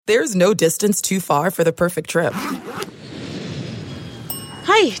There's no distance too far for the perfect trip.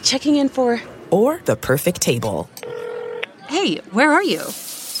 Hi, checking in for... Or the perfect table. Hey, where are you?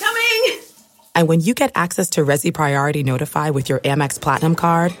 Coming! And when you get access to Resi Priority Notify with your Amex Platinum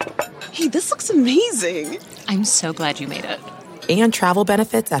card... Hey, this looks amazing. I'm so glad you made it. And travel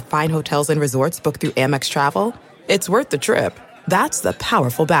benefits at fine hotels and resorts booked through Amex Travel, it's worth the trip. That's the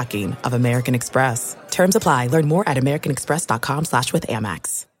powerful backing of American Express. Terms apply. Learn more at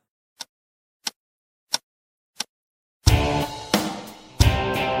americanexpress.com/withAmex.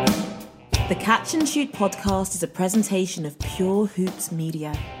 The Catch and Shoot podcast is a presentation of Pure Hoops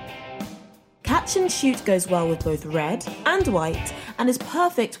Media. Catch and Shoot goes well with both red and white and is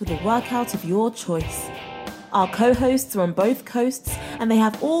perfect with a workout of your choice. Our co-hosts are on both coasts and they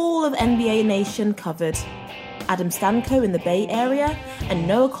have all of NBA Nation covered. Adam Stanko in the Bay Area and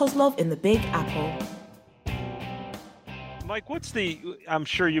Noah Kozlov in the Big Apple. Mike, I'm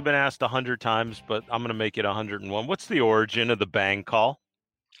sure you've been asked 100 times, but I'm going to make it 101. What's the origin of the bang call?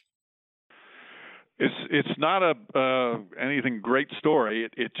 It's not anything great story.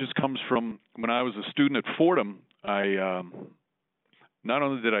 It just comes from when I was a student at Fordham. I not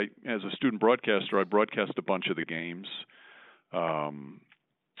only did I, as a student broadcaster, I broadcast a bunch of the games.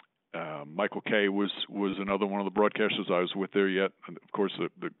 Michael Kay was another one of the broadcasters I was with there yet. And of course,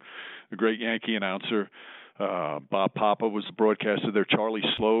 the great Yankee announcer. Bob Papa was the broadcaster there. Charlie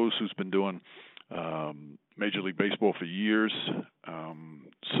Slows, who's been doing Major League Baseball for years.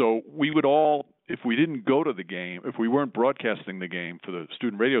 So we would all, if we didn't go to the game, if we weren't broadcasting the game for the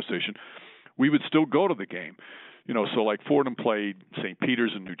student radio station, we would still go to the game. So like Fordham played St.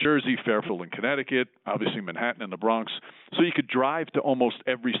 Peter's in New Jersey, Fairfield in Connecticut, obviously Manhattan in the Bronx. So you could drive to almost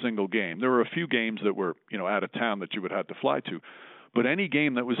every single game. There were a few games that were, out of town that you would have to fly to. But any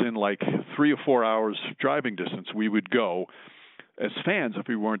game that was in like 3 or 4 hours driving distance, we would go as fans if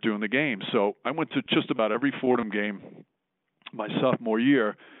we weren't doing the game. So I went to just about every Fordham game my sophomore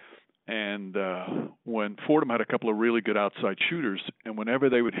year. And when Fordham had a couple of really good outside shooters, and whenever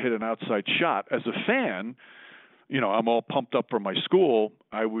they would hit an outside shot, as a fan, I'm all pumped up for my school,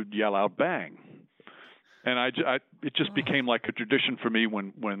 I would yell out bang. And it just became like a tradition for me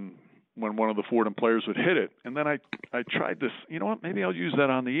when one of the Fordham players would hit it. And then I tried this, maybe I'll use that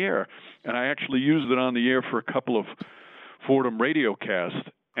on the air. And I actually used it on the air for a couple of Fordham radio casts,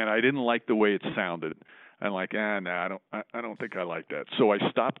 and I didn't like the way it sounded. I'm like, I don't think I like that. So I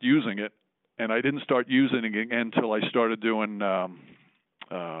stopped using it, and I didn't start using it again until I started doing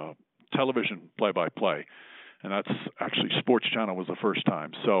television play-by-play. And that's actually Sports Channel was the first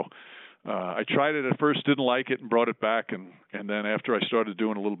time. So I tried it at first, didn't like it, and brought it back. And then after I started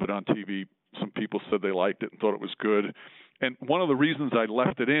doing a little bit on TV, some people said they liked it and thought it was good. And one of the reasons I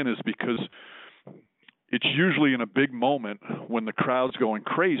left it in is because it's usually in a big moment when the crowd's going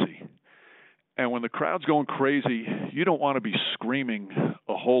crazy. And when the crowd's going crazy, you don't want to be screaming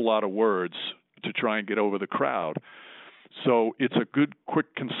a whole lot of words to try and get over the crowd. So it's a good,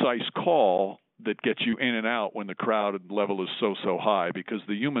 quick, concise call that gets you in and out when the crowd level is so high, because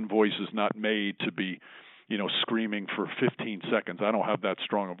the human voice is not made to be, screaming for 15 seconds. I don't have that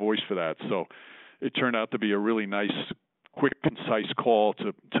strong a voice for that. So it turned out to be a really nice, quick, concise call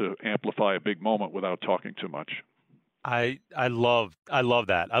to amplify a big moment without talking too much. I love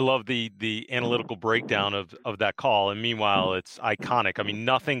that. I love the analytical breakdown of that call. And meanwhile, it's iconic. I mean,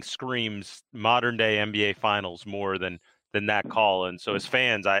 nothing screams modern day NBA finals more than that call. And so as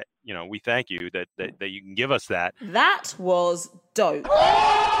fans, we thank you that you can give us that. That was dope.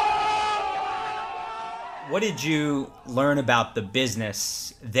 What did you learn about the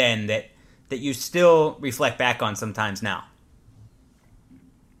business then that you still reflect back on sometimes now?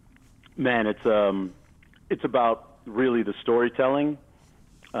 Man, it's about really the storytelling.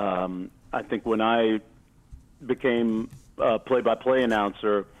 I think when I became a play-by-play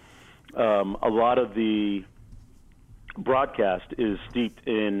announcer, a lot of the broadcast is steeped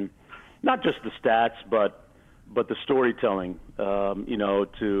in not just the stats, but the storytelling. To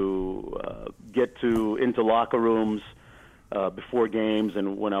get into locker rooms before games,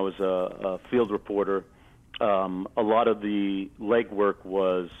 and when I was a field reporter, a lot of the legwork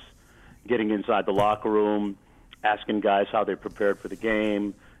was getting inside the locker room, asking guys how they prepared for the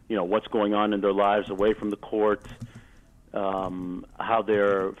game, what's going on in their lives away from the court, how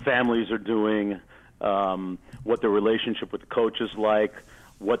their families are doing, what their relationship with the coach is like,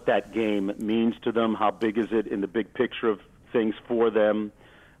 what that game means to them, how big is it in the big picture of things for them.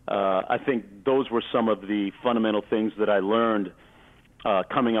 I think those were some of the fundamental things that I learned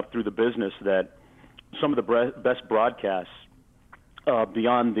coming up through the business, that some of the best broadcasts,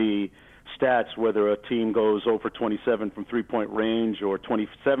 beyond the stats, whether a team goes 0 for 27 from three-point range or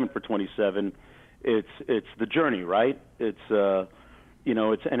 27 for 27. It's the journey, right? It's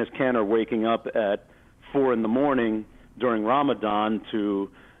it's Enes Kanter waking up at 4 a.m. during Ramadan to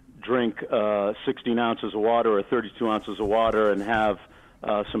drink 16 ounces of water or 32 ounces of water and have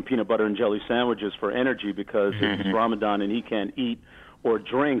some peanut butter and jelly sandwiches for energy because it's Ramadan and he can't eat or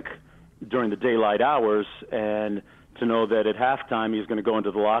drink during the daylight hours, and to know that at halftime he's going to go into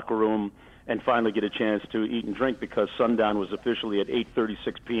the locker room and finally get a chance to eat and drink because sundown was officially at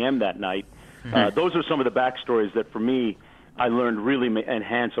 8:36 p.m. that night. Those are some of the backstories that, for me, I learned really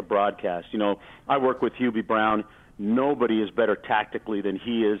enhance a broadcast. I work with Hubie Brown. Nobody is better tactically than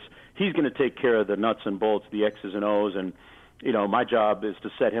he is. He's going to take care of the nuts and bolts, the X's and O's, and my job is to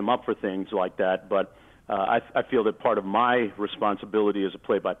set him up for things like that. But I feel that part of my responsibility as a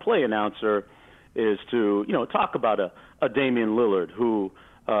play-by-play announcer is to talk about a Damian Lillard who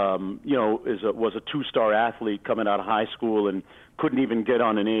was a two-star athlete coming out of high school and couldn't even get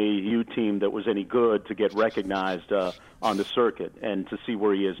on an AAU team that was any good to get recognized on the circuit, and to see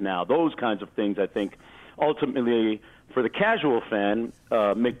where he is now. Those kinds of things, I think, ultimately, for the casual fan,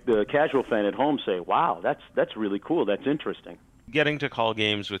 make the casual fan at home say, wow, that's really cool, that's interesting. Getting to call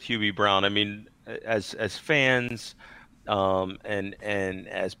games with Hubie Brown, I mean, as fans and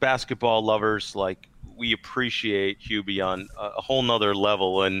as basketball lovers, like, we appreciate Hubie on a whole nother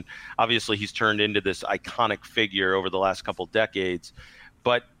level, and obviously he's turned into this iconic figure over the last couple decades.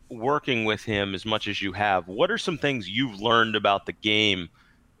 But working with him as much as you have, what are some things you've learned about the game,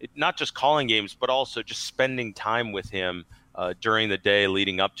 not just calling games, but also just spending time with him during the day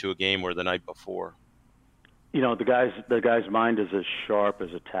leading up to a game or the night before? The guy's mind is as sharp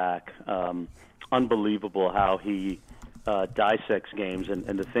as a tack. Unbelievable how he dissects games,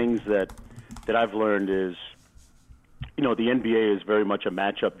 and the things that I've learned is, the NBA is very much a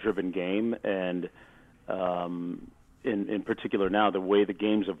matchup-driven game, and in particular now, the way the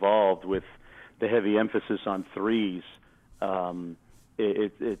game's evolved with the heavy emphasis on threes,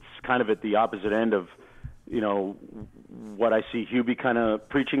 it's kind of at the opposite end of, what I see Hubie kind of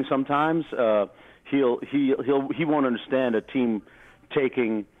preaching sometimes. He won't understand a team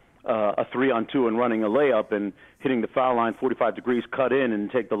taking a 3-on-2 and running a layup and hitting the foul line 45 degrees, cut in and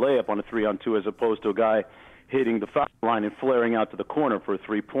take the layup on a 3-on-2, as opposed to a guy hitting the foul line and flaring out to the corner for a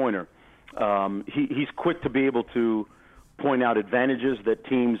three-pointer. He's quick to be able to point out advantages that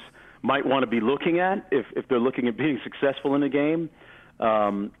teams might want to be looking at if they're looking at being successful in a game.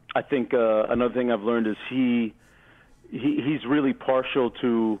 I think another thing I've learned is he's really partial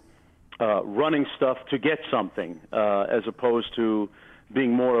to running stuff to get something, as opposed to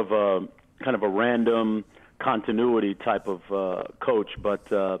being more of a kind of a random continuity type of coach. But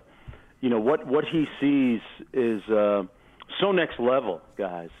what he sees is so next level,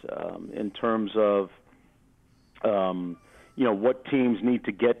 guys, in terms of what teams need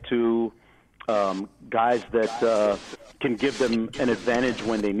to get to, guys that can give them an advantage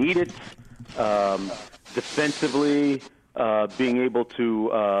when they need it, defensively, being able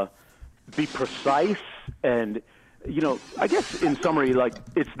to be precise. And I guess in summary, like,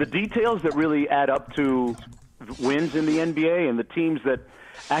 it's the details that really add up to wins in the NBA, and the teams that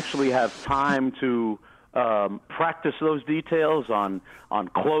actually have time to practice those details on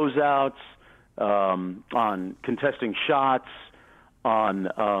closeouts, on contesting shots,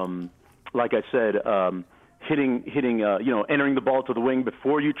 on like I said, hitting entering the ball to the wing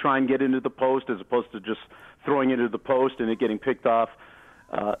before you try and get into the post, as opposed to just throwing it into the post and it getting picked off.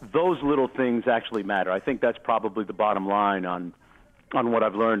 Those little things actually matter. I think that's probably the bottom line on what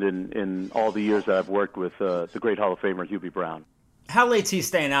I've learned in all the years that I've worked with the great Hall of Famer Hubie Brown. How late's he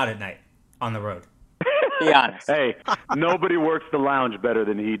staying out at night on the road? Be honest. Hey, nobody works the lounge better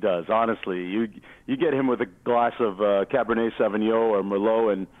than he does. Honestly, you get him with a glass of Cabernet Sauvignon or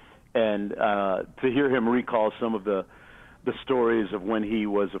Merlot, and to hear him recall some of the stories of when he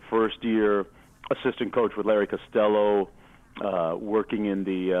was a first-year assistant coach with Larry Costello, working in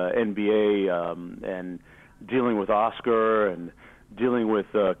the NBA, and dealing with Oscar and dealing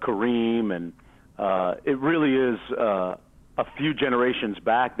with Kareem, and it really is a few generations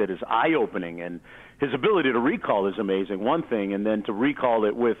back that is eye-opening, and his ability to recall is amazing, one thing, and then to recall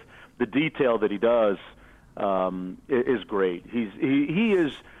it with the detail that he does is great. He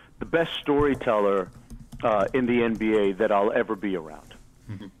is the best storyteller in the NBA that I'll ever be around.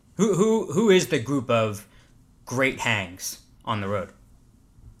 Mm-hmm. Who is the group of great hangs on the road?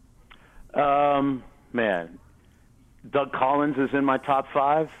 Man, Doug Collins is in my top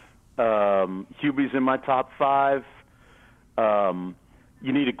 5. Hubie's in my top 5.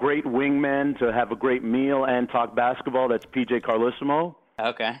 You need a great wingman to have a great meal and talk basketball. That's PJ Carlesimo.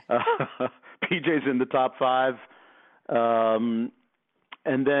 Okay. PJ's in the top 5. And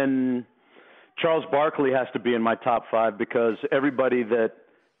then Charles Barkley has to be in my top 5 because everybody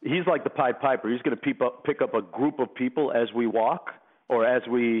he's like the Pied Piper. He's going to pick up a group of people as we walk or as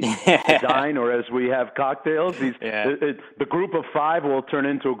we dine or as we have cocktails. The group of 5 will turn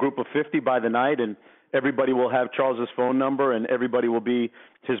into a group of 50 by the night, and everybody will have Charles's phone number, and everybody will be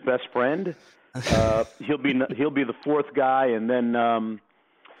his best friend. He'll be the 4th guy, and then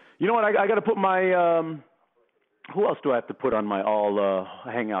you know what? I got to put my who else do I have to put on my all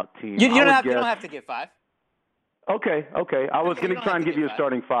hangout team? You don't have to give 5. Okay. I was going to try and give you a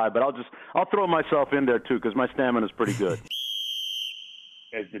starting 5, but I'll throw myself in there too because my stamina is pretty good.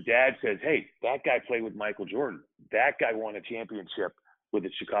 As the dad says, hey, that guy played with Michael Jordan. That guy won a championship with the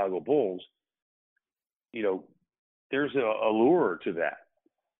Chicago Bulls. You know, there's a allure to that.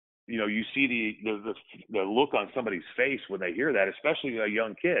 You know, you see the look on somebody's face when they hear that, especially a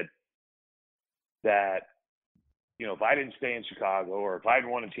young kid, that, you know, if I didn't stay in Chicago or if I hadn't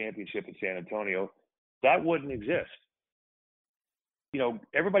won a championship in San Antonio, that wouldn't exist. You know,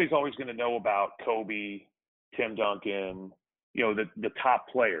 everybody's always going to know about Kobe, Tim Duncan, you know, the top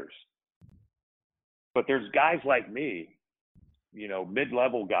players. But there's guys like me, you know,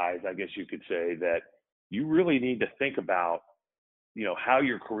 mid-level guys, I guess you could say, that you really need to think about, you know, how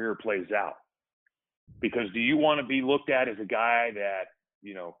your career plays out. Because do you want to be looked at as a guy that,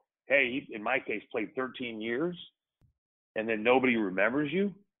 you know, hey, he, in my case, played 13 years and then nobody remembers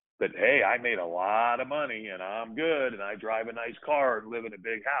you? But, hey, I made a lot of money and I'm good and I drive a nice car and live in a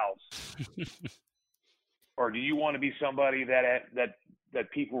big house. Or do you want to be somebody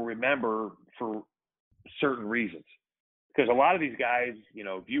that people remember for certain reasons? Because a lot of these guys, you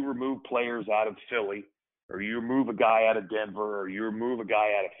know, if you remove players out of Philly or you remove a guy out of Denver or you remove a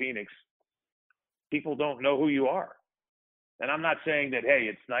guy out of Phoenix, people don't know who you are. And I'm not saying that, hey,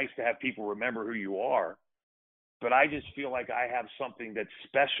 it's nice to have people remember who you are, but I just feel like I have something that's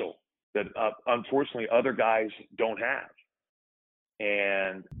special that unfortunately other guys don't have.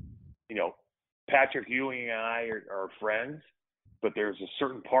 And, you know, Patrick Ewing and I are friends, but there's a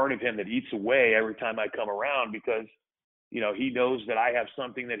certain part of him that eats away every time I come around because, you know, he knows that I have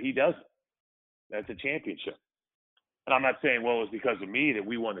something that he doesn't. That's a championship. And I'm not saying, well, it was because of me that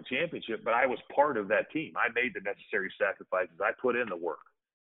we won the championship, but I was part of that team. I made the necessary sacrifices. I put in the work.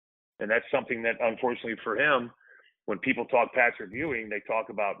 And that's something that, unfortunately for him, when people talk Patrick Ewing, they talk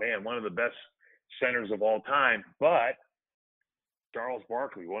about, man, one of the best centers of all time. But Charles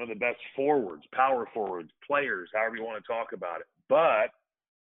Barkley, one of the best forwards, power forwards, players, however you want to talk about it. But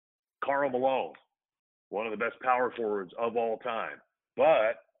Karl Malone, one of the best power forwards of all time.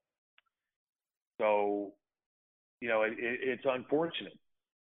 But so, you know, it's unfortunate.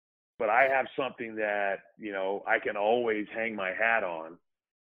 But I have something that, you know, I can always hang my hat on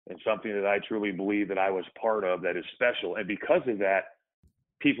and something that I truly believe that I was part of that is special. And because of that,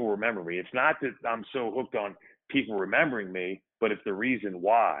 people remember me. It's not that I'm so hooked on people remembering me, but it's the reason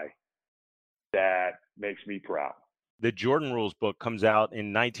why that makes me proud. The Jordan Rules book comes out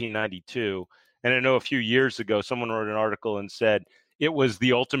in 1992. And I know a few years ago, someone wrote an article and said it was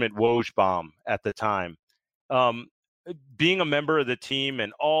the ultimate Woj bomb at the time. Being a member of the team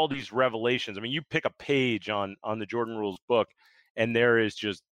and all these revelations, I mean, you pick a page on the Jordan Rules book and there is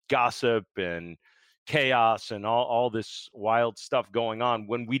just gossip and chaos and all this wild stuff going on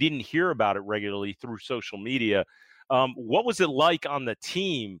when we didn't hear about it regularly through social media. What was it like on the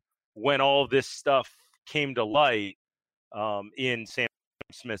team when all this stuff came to light in Sam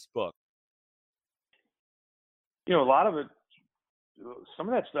Smith's book? You know, a lot of it, some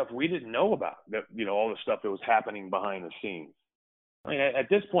of that stuff we didn't know about, that, you know, all the stuff that was happening behind the scenes. I mean, at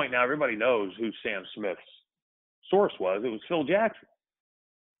this point now, everybody knows who Sam Smith's source was. It was Phil Jackson.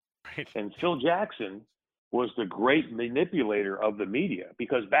 Right. And Phil Jackson was the great manipulator of the media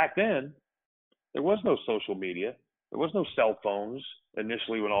because back then there was no social media. There was no cell phones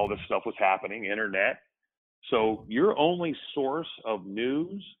initially when all this stuff was happening, internet. So your only source of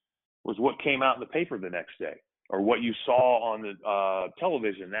news was what came out in the paper the next day or what you saw on the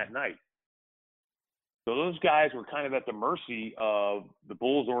television that night. So those guys were kind of at the mercy of the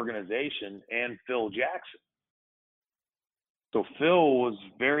Bulls organization and Phil Jackson. So Phil was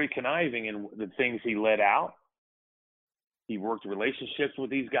very conniving in the things he let out. He worked relationships with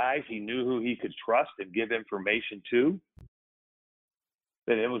these guys. He knew who he could trust and give information to.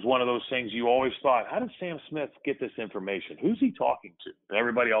 That it was one of those things you always thought, how did Sam Smith get this information? Who's he talking to? And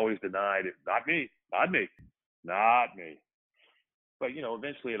everybody always denied it. Not me, not me, not me. But, you know,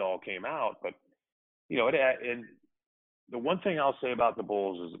 eventually it all came out. But, you know, and the one thing I'll say about the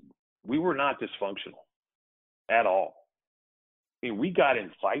Bulls is we were not dysfunctional at all. mean, we got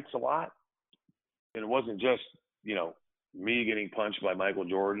in fights a lot, and it wasn't just, me getting punched by Michael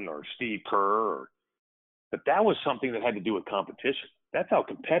Jordan or Steve Kerr, but that was something that had to do with competition. That's how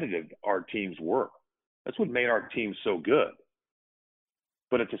competitive our teams were. That's what made our teams so good.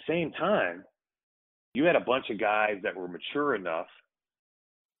 But at the same time, you had a bunch of guys that were mature enough,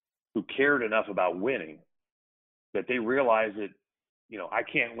 who cared enough about winning, that they realized that, I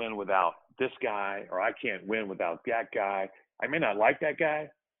can't win without this guy, or I can't win without that guy. I may not like that guy,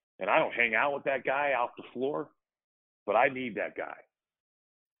 and I don't hang out with that guy off the floor, but I need that guy.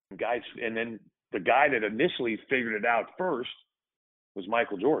 And then the guy that initially figured it out first was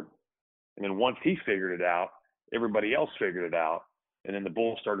Michael Jordan. And then once he figured it out, everybody else figured it out, and then the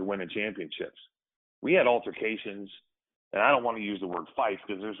Bulls started winning championships. We had altercations, and I don't want to use the word fights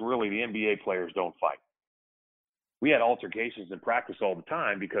because the NBA players don't fight. We had altercations in practice all the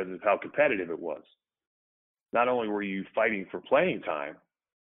time because of how competitive it was. Not only were you fighting for playing time,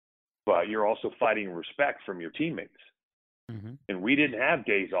 but you're also fighting respect from your teammates. Mm-hmm. And we didn't have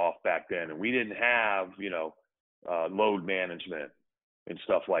days off back then, and we didn't have, load management and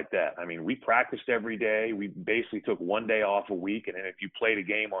stuff like that. I mean, we practiced every day. We basically took one day off a week, and then if you played a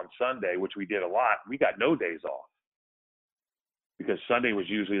game on Sunday, which we did a lot, we got no days off because Sunday was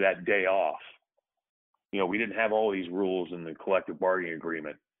usually that day off. We didn't have all these rules in the collective bargaining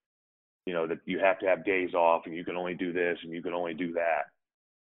agreement, that you have to have days off and you can only do this and you can only do that.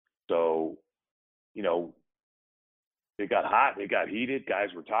 So, it got hot, it got heated, guys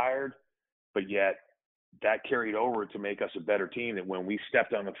were tired, but yet that carried over to make us a better team, that when we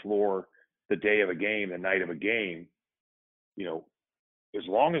stepped on the floor the day of a game, the night of a game, as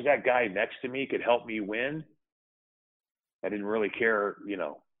long as that guy next to me could help me win, I didn't really care,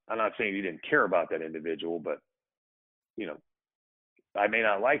 I'm not saying you didn't care about that individual, but, I may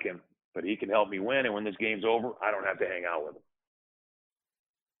not like him, but he can help me win. And when this game's over, I don't have to hang out with him.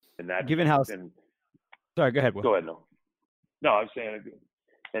 And that, sorry, go ahead, Will. Go ahead, No, I'm saying,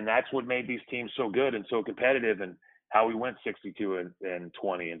 and that's what made these teams so good and so competitive, and how we went 62 and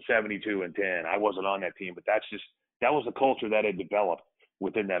 20 and 72 and 10. I wasn't on that team, but that was a culture that had developed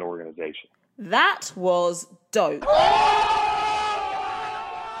within that organization. That was dope.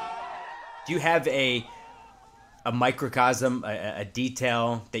 Do you have a microcosm, a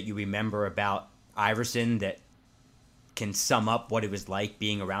detail that you remember about Iverson that can sum up what it was like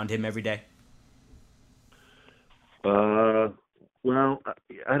being around him every day? Well,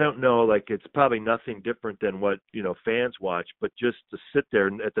 I don't know. Like, it's probably nothing different than what, fans watch, but just to sit there,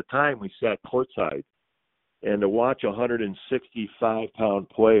 and at the time we sat courtside, and to watch a 165-pound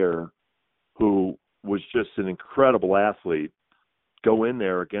player who was just an incredible athlete go in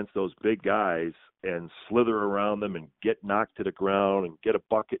there against those big guys and slither around them and get knocked to the ground and get a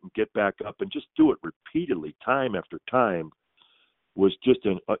bucket and get back up and just do it repeatedly, time after time, was just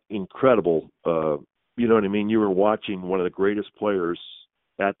an incredible, you know what I mean? You were watching one of the greatest players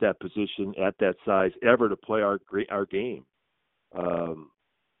at that position, at that size, ever to play our game.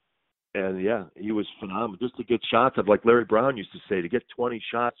 And, yeah, he was phenomenal. Just to get shots of, like Larry Brown used to say, to get 20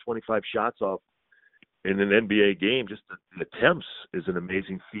 shots, 25 shots off in an NBA game, just the attempts is an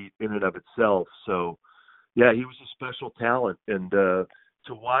amazing feat in and of itself. So, yeah, he was a special talent. And to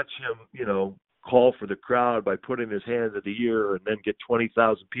watch him, call for the crowd by putting his hand in the ear and then get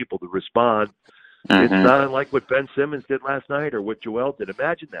 20,000 people to respond, it's not unlike what Ben Simmons did last night or what Joel did.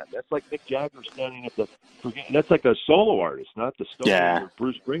 Imagine that. That's like Mick Jagger standing at that's like a solo artist, not the Stones or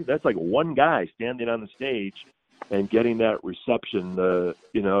Bruce Springsteen. That's like one guy standing on the stage and getting that reception.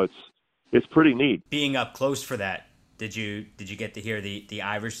 It's pretty neat. Being up close for that, did you get to hear the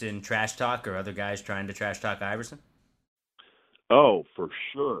Iverson trash talk or other guys trying to trash talk Iverson? Oh, for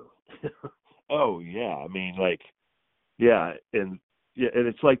sure. Oh, yeah. I mean, and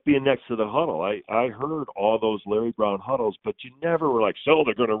it's like being next to the huddle. I heard all those Larry Brown huddles, but you never were like, so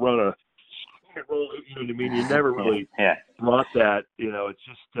they're going to run a – you know what I mean? You never really brought that. It's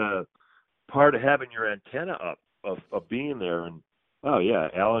just part of having your antenna up, of being there. And, oh, yeah,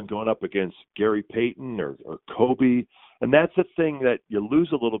 Allen going up against Gary Payton or Kobe. And that's the thing that you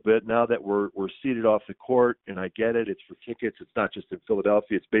lose a little bit now that we're seated off the court, and I get it. It's for tickets. It's not just in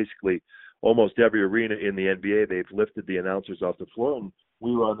Philadelphia. It's basically almost every arena in the NBA. They've lifted the announcers off the floor, and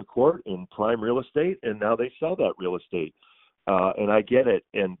we were on the court in prime real estate, and now they sell that real estate. And I get it.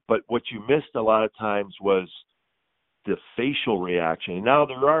 But what you missed a lot of times was the facial reaction. And now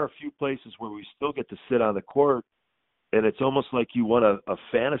there are a few places where we still get to sit on the court, and it's almost like you want a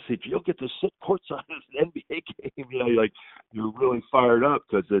fantasy. You'll get to sit courtside at an NBA game. You're really fired up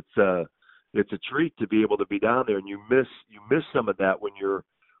because it's a treat to be able to be down there, and you miss some of that when you're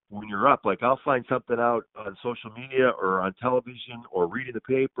when you're up. Like I'll find something out on social media or on television or reading the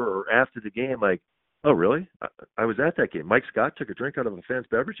paper or after the game, like, oh, really? I was at that game. Mike Scott took a drink out of a fan's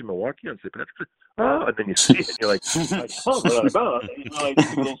beverage in Milwaukee on St. Patrick's Day. Oh, and then you see it, and you're like, I told you, I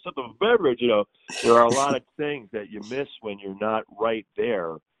took a little sip of a beverage. There are a lot of things that you miss when you're not right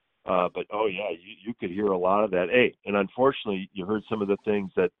there. But, oh, yeah, you could hear a lot of that. Hey, and unfortunately, you heard some of the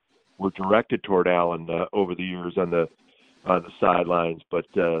things that were directed toward Allen over the years on the sidelines. But,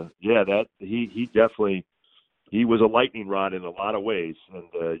 yeah, that he definitely – he was a lightning rod in a lot of ways, and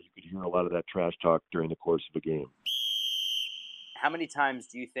you could hear a lot of that trash talk during the course of a game. How many times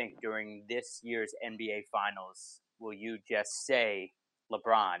do you think during this year's NBA Finals will you just say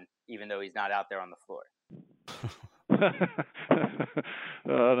LeBron, even though he's not out there on the floor?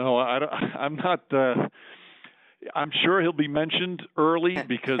 No, I'm not. I'm sure he'll be mentioned early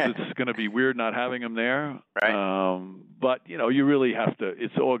because it's going to be weird not having him there. Right. But, you really have to –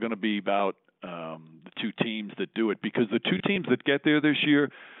 it's all going to be about the two teams that do it, because the two teams that get there this year,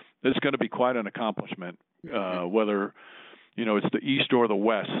 it's going to be quite an accomplishment, whether – it's the East or the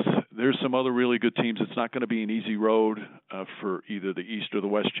West. There's some other really good teams. It's not going to be an easy road for either the East or the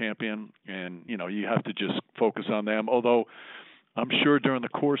West champion, and, you have to just focus on them. Although I'm sure during the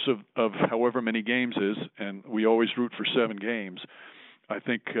course of however many games is, and we always root for 7 games, I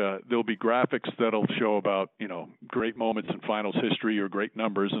think there'll be graphics that'll show about, great moments in finals history or great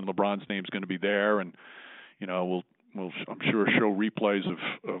numbers, and LeBron's name's going to be there, and, we'll I'm sure show replays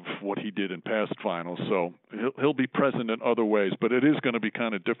of what he did in past finals. So he'll be present in other ways, but it is going to be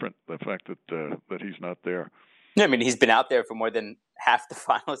kind of different, the fact that he's not there. I mean, he's been out there for more than half the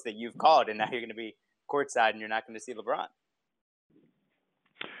finals that you've called, and now you're going to be courtside and you're not going to see LeBron.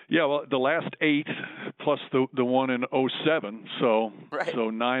 Yeah, well, the last 8 plus the one in 2007, so right. So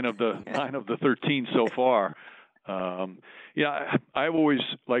 9 of the 13 so far. Yeah, I've always,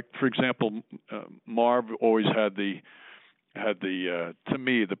 like, for example, Marv always had the to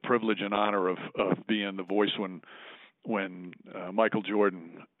me the privilege and honor of being the voice when Michael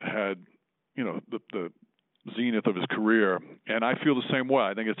Jordan had the zenith of his career, and I feel the same way.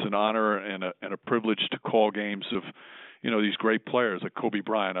 I think it's an honor and a privilege to call games of these great players like Kobe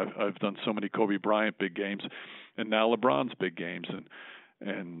Bryant. I've done so many Kobe Bryant big games, and now LeBron's big games,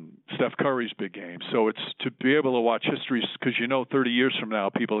 and Steph Curry's big games. So it's to be able to watch history, because 30 years from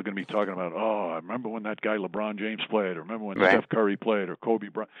now, people are going to be talking about, I remember when that guy LeBron James played, or remember when Steph Curry played, or Kobe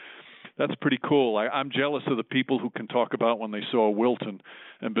Bryant. That's pretty cool. I'm jealous of the people who can talk about when they saw Wilt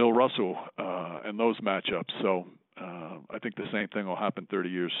and Bill Russell and those matchups. So I think the same thing will happen 30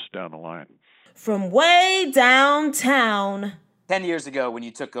 years down the line. From way downtown. 10 years ago when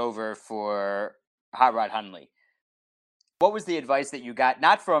you took over for Hot Rod Hundley, what was the advice that you got,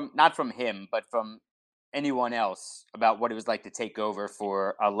 not from him, but from anyone else, about what it was like to take over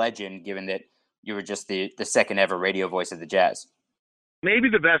for a legend, given that you were just the second ever radio voice of the Jazz? Maybe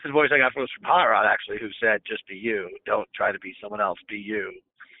the best advice I got was from Hot Rod, actually, who said, just be you. Don't try to be someone else. Be you.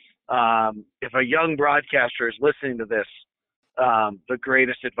 If a young broadcaster is listening to this, the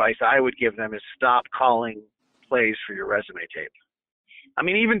greatest advice I would give them is stop calling plays for your resume tape. I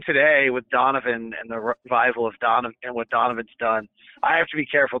mean, even today with Donovan and the revival of Donovan and what Donovan's done, I have to be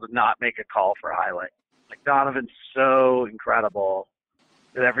careful to not make a call for a highlight. Like, Donovan's so incredible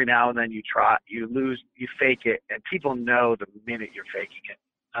that every now and then you fake it, and people know the minute you're faking it.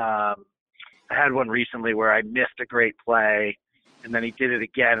 I had one recently where I missed a great play, and then he did it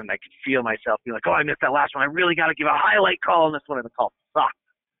again, and I could feel myself being like, I missed that last one. I really got to give a highlight call on this one, and the call sucked.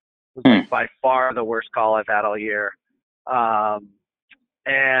 It was by far the worst call I've had all year.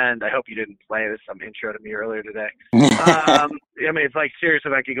 And I hope you didn't play some intro to me earlier today. I mean, it's like,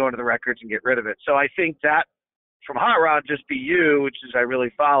 seriously, if I could go into the records and get rid of it. So I think that from Hot Rod, just be you, which is I really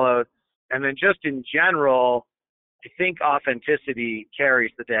followed. And then just in general, I think authenticity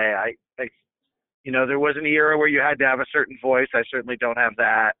carries the day. There was an era where you had to have a certain voice. I certainly don't have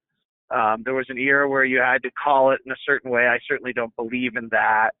that. There was an era where you had to call it in a certain way. I certainly don't believe in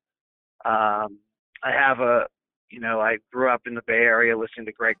that. I grew up in the Bay Area listening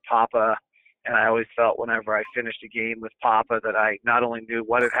to Greg Papa, and I always felt whenever I finished a game with Papa that I not only knew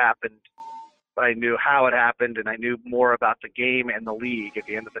what had happened, but I knew how it happened, and I knew more about the game and the league at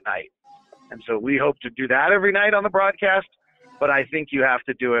the end of the night. And so we hope to do that every night on the broadcast, but I think you have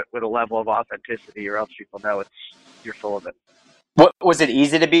to do it with a level of authenticity, or else people know you're full of it. What was it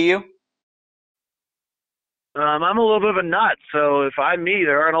easy to be you? I'm a little bit of a nut, so if I'm me,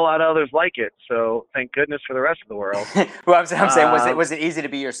 there aren't a lot of others like it. So thank goodness for the rest of the world. Well, I'm saying, was it easy to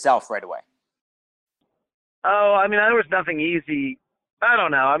be yourself right away? Oh, I mean, there was nothing easy. I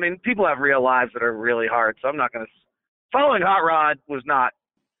don't know. I mean, people have real lives that are really hard, so I'm not going to. Following Hot Rod was not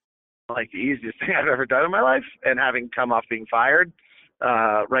like the easiest thing I've ever done in my life, and having come off being fired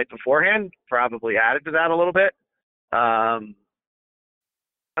right beforehand probably added to that a little bit. I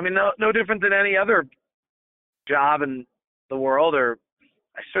mean, no different than any other job in the world, or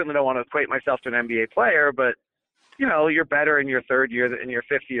I certainly don't want to equate myself to an NBA player, but you know, you're better in your third year, in your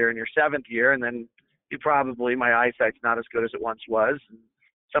fifth year, in your seventh year, and then you probably, my eyesight's not as good as it once was. And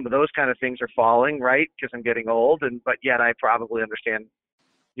some of those kind of things are falling, right, because I'm getting old, but yet I probably understand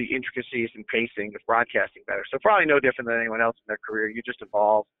the intricacies and pacing of broadcasting better. So probably no different than anyone else in their career. You just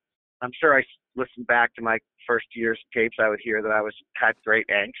evolve. I'm sure I listened back to my first year's tapes, I would hear that I had great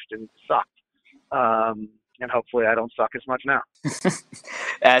angst and sucked. And hopefully I don't suck as much now.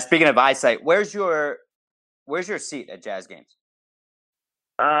 Speaking of eyesight, where's your seat at Jazz games?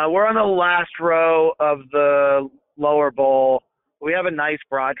 We're on the last row of the lower bowl. We have a nice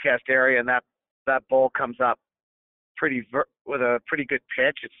broadcast area, and that bowl comes up with a pretty good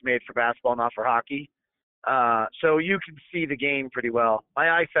pitch. It's made for basketball, not for hockey. So you can see the game pretty well. My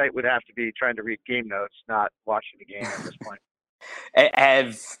eyesight would have to be trying to read game notes, not watching the game at this point.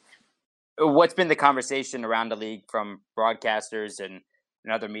 What's been the conversation around the league from broadcasters and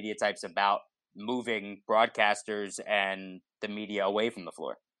other media types about moving broadcasters and the media away from the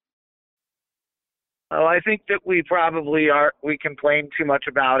floor? Oh, I think that we complained too much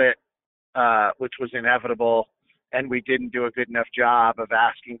about it, which was inevitable, and we didn't do a good enough job of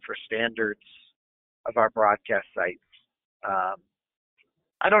asking for standards of our broadcast sites.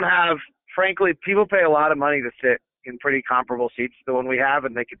 Frankly, people pay a lot of money to sit in pretty comparable seats to the one we have,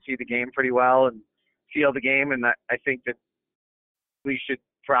 and they can see the game pretty well and feel the game, and I think that we should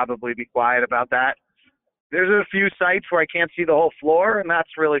probably be quiet about that. There's a few sites where I can't see the whole floor, and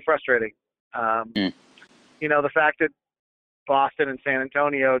that's really frustrating. You know, the fact that Boston and San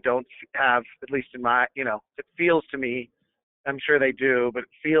Antonio don't have, at least in my, you know, it feels to me, I'm sure they do, but it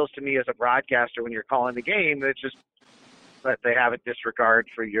feels to me as a broadcaster when you're calling the game that that they have a disregard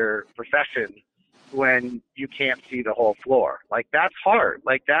for your profession when you can't see the whole floor. Like, that's hard.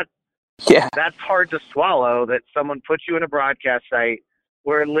 That's hard to swallow, that someone puts you in a broadcast site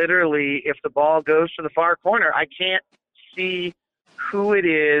where literally if the ball goes to the far corner, I can't see who it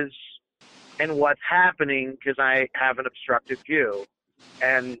is and what's happening because I have an obstructed view.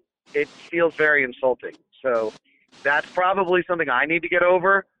 And it feels very insulting. So that's probably something I need to get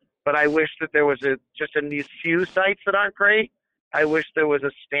over, but I wish that there was just in these few sites that aren't great, I wish there was a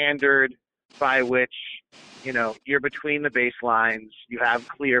standard by which, you know, you're between the baselines, you have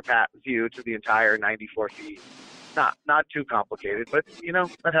clear view to the entire 94 feet. Not too complicated, but, you know,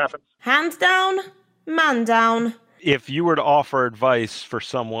 that happens. Hands down, man down. If you were to offer advice for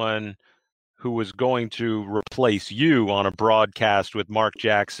someone who was going to replace you on a broadcast with Mark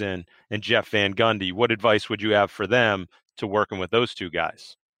Jackson and Jeff Van Gundy, what advice would you have for them to working with those two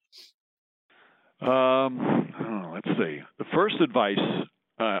guys? Let's see. The first advice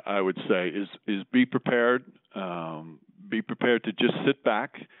I would say is be prepared. Be prepared to just sit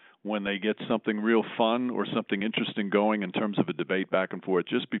back when they get something real fun or something interesting going in terms of a debate back and forth.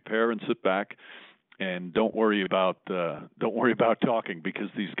 Just prepare and sit back, and don't worry about talking, because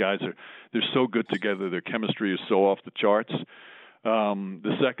these guys they're so good together. Their chemistry is so off the charts.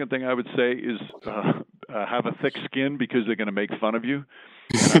 The second thing I would say is have a thick skin, because they're going to make fun of you.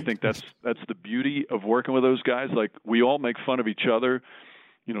 And I think that's the beauty of working with those guys. Like, we all make fun of each other,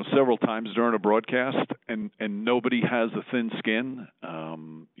 you know, several times during a broadcast, and nobody has a thin skin.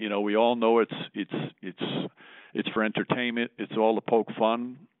 You know, we all know it's for entertainment. It's all to poke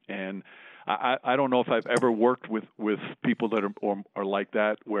fun. And I don't know if I've ever worked with people that are like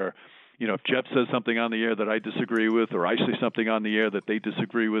that, where, you know, if Jeff says something on the air that I disagree with, or I say something on the air that they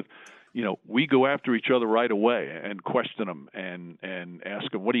disagree with, you know, we go after each other right away and question them and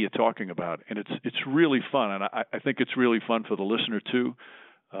ask them, what are you talking about? And it's really fun, and I think it's really fun for the listener too.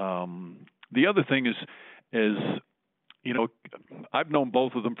 The other thing is, you know, I've known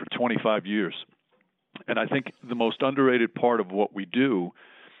both of them for 25 years, and I think the most underrated part of what we do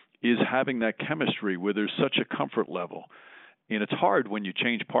is having that chemistry where there's such a comfort level. And it's hard when you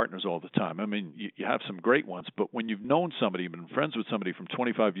change partners all the time. I mean, you have some great ones, but when you've known somebody, been friends with somebody from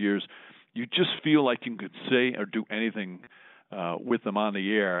 25 years, you just feel like you could say or do anything with them on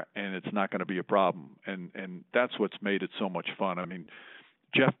the air, and it's not going to be a problem. And that's what's made it so much fun. I mean,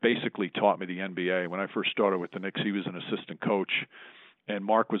 Jeff basically taught me the NBA. When I first started with the Knicks, he was an assistant coach, and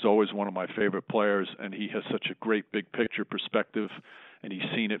Mark was always one of my favorite players, and he has such a great big picture perspective, and he's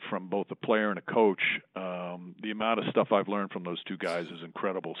seen it from both a player and a coach. The amount of stuff I've learned from those two guys is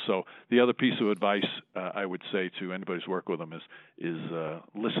incredible. So the other piece of advice I would say to anybody who's worked with them is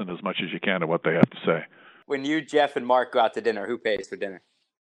listen as much as you can to what they have to say. When you, Jeff, and Mark go out to dinner, who pays for dinner?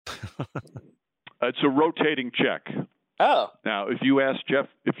 It's a rotating check. Oh. Now, if you ask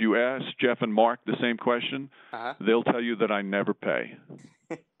Jeff and Mark the same question, they'll tell you that I never pay.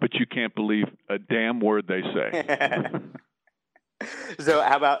 But you can't believe a damn word they say. So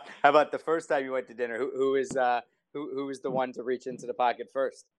how about the first time you went to dinner? Who was the one to reach into the pocket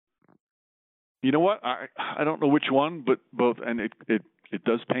first? You know what? I don't know which one, but both, and it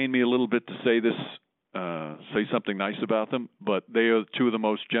does pain me a little bit to say this, say something nice about them, but they are two of the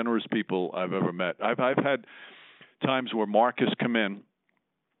most generous people I've ever met. I've had times where Mark has come in,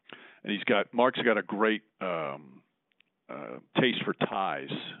 and Mark's got a great taste for ties,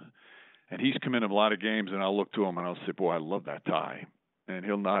 and he's come in a lot of games, and I'll look to him and I'll say, "Boy, I love that tie," and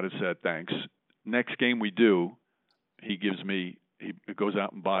he'll nod his head, "Thanks." Next game we do, he goes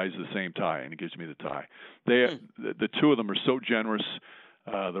out and buys the same tie, and he gives me the tie. The two of them are so generous.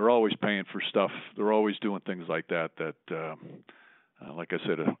 They're always paying for stuff. They're always doing things like that. Like I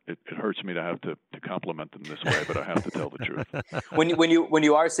said, it hurts me to have to compliment them this way, but I have to tell the truth. When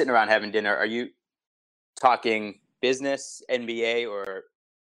you are sitting around having dinner, are you talking business, NBA, or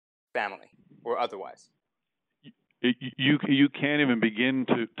family, or otherwise? You can't even begin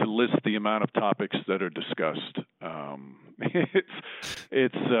to list the amount of topics that are discussed.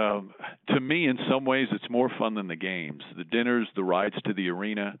 It's to me, in some ways, it's more fun than the games, the dinners, the rides to the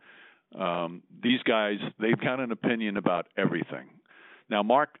arena. These guys, they've got an opinion about everything. Now,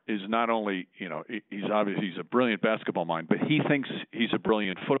 Mark is not only, he's a brilliant basketball mind, but he thinks he's a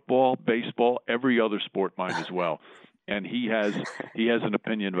brilliant football, baseball, every other sport mind as well. And he has an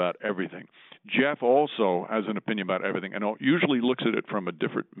opinion about everything. Jeff also has an opinion about everything, and usually looks at it from a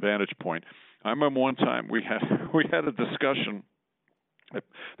different vantage point. I remember one time we had a discussion.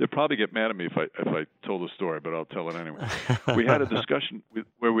 They'll probably get mad at me if I told the story, but I'll tell it anyway. We had a discussion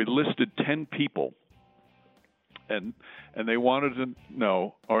where we listed 10 people, and they wanted to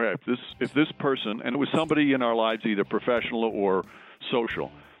know, all right, if this person, and it was somebody in our lives, either professional or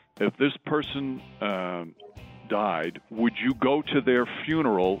social, if this person died, would you go to their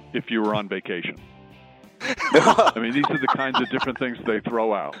funeral if you were on vacation? I mean, these are the kinds of different things they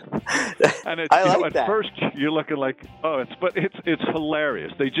throw out. And at first you're looking like, it's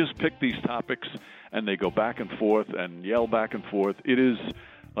hilarious. They just pick these topics and they go back and forth and yell back and forth. It is,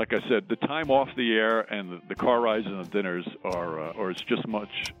 like I said, the time off the air and the car rides and the dinners are it's just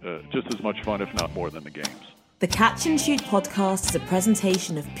as much fun, if not more, than the games. The Catch and Shoot podcast is a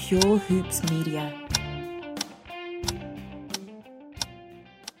presentation of Pure Hoops Media.